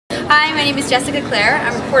Hi, my name is Jessica Clare.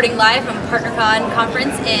 I'm reporting live from PartnerCon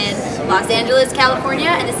conference in Los Angeles, California,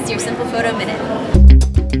 and this is your Simple Photo Minute.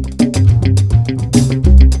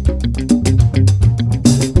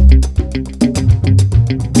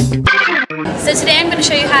 So today I'm going to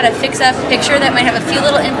show you how to fix up a picture that might have a few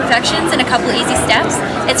little imperfections and a couple easy steps.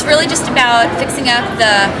 It's really just about fixing up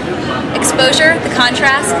the exposure, the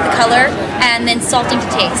contrast, the color, and then salting to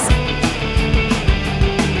taste.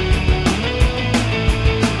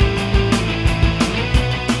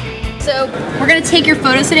 So we're going to take your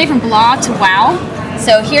photos today from blah to wow.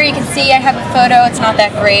 So here you can see I have a photo. It's not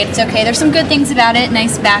that great. It's okay. There's some good things about it.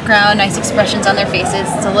 Nice background, nice expressions on their faces.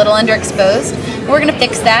 It's a little underexposed. We're going to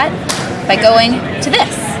fix that by going to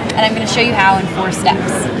this. And I'm going to show you how in 4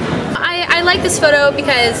 steps. I like this photo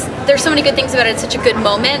because there's so many good things about it. It's such a good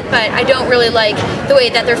moment, but I don't really like the way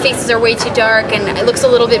that their faces are way too dark and it looks a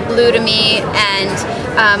little bit blue to me, and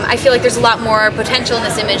I feel like there's a lot more potential in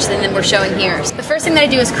this image than we're showing here. So the first thing that I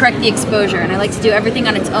do is correct the exposure, and I like to do everything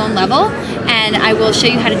on its own level, and I will show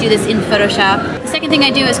you how to do this in Photoshop. The second thing I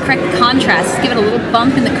do is correct the contrast, give it a little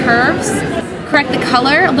bump in the curves. Correct the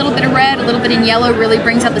color, a little bit of red, a little bit in yellow really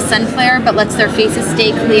brings out the sun flare but lets their faces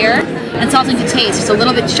stay clear. And salting to taste, just a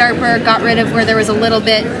little bit sharper, got rid of where there was a little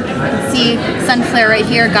bit, you can see sun flare right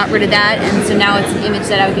here, got rid of that, and so now it's an image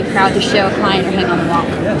that I would be proud to show a client or hang on the wall.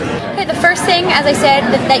 Okay, the first thing, as I said,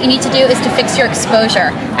 that you need to do is to fix your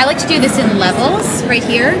exposure. I like to do this in levels, right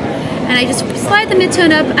here, and I just slide the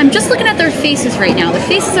mid-tone up. I'm just looking at their faces right now. The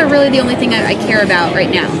faces are really the only thing I care about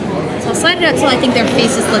right now. So I'll slide it up till I think their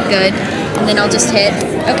faces look good, and then I'll just hit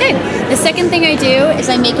OK. The second thing I do is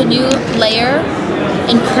I make a new layer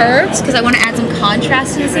in curves because I want to add some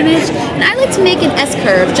contrast to this image, and I like to make an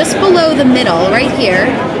S-curve just below the middle, right here.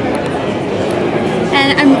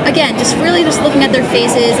 And I'm, again, just really just looking at their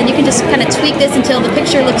faces, and you can just kind of tweak this until the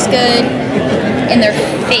picture looks good in their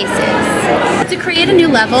faces. To create a new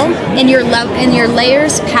level in your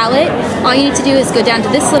layers palette, all you need to do is go down to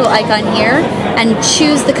this little icon here and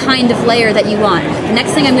choose the kind of layer that you want. The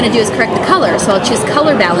next thing I'm going to do is correct the color, so I'll choose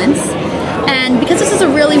color balance. And because this is a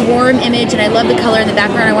really warm image and I love the color in the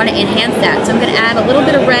background, I want to enhance that. So I'm going to add a little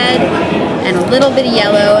bit of red and a little bit of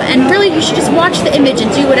yellow, and really you should just watch the image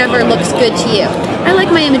and do whatever looks good to you. I like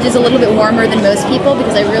my images a little bit warmer than most people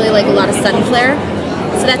because I really like a lot of sun flare,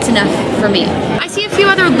 so that's enough for me. I see a few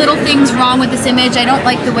other little things wrong with this image. I don't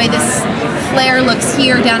like the way this flare looks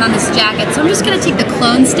here down on this jacket, so I'm just going to take the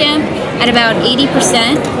clone stamp at about 80%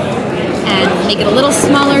 and make it a little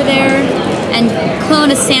smaller there, and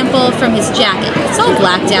clone a sample from his jacket. It's all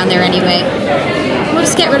black down there anyway. We'll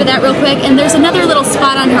just get rid of that real quick. And there's another little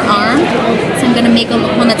spot on her arm, so I'm going to make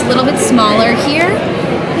one that's a little bit smaller here,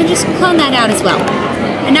 and just clone that out as well.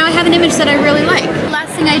 And now I have an image that I really like. The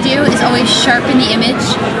last thing I do is always sharpen the image,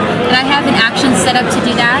 and I have an action set up to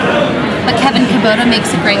do that, but Kevin Kubota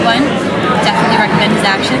makes a great one. Definitely recommend his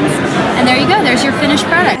actions. And there you go, there's your finished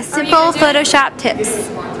product. Simple Photoshop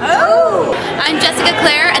tips. Oh! I'm Jessica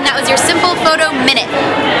Clare, and that was your Simple Photo Minute.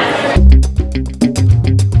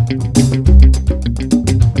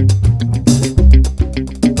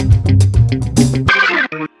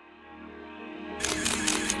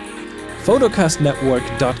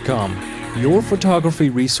 Photocastnetwork.com, your photography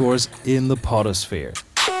resource in the potosphere.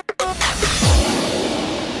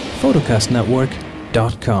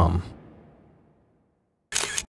 Photocastnetwork.com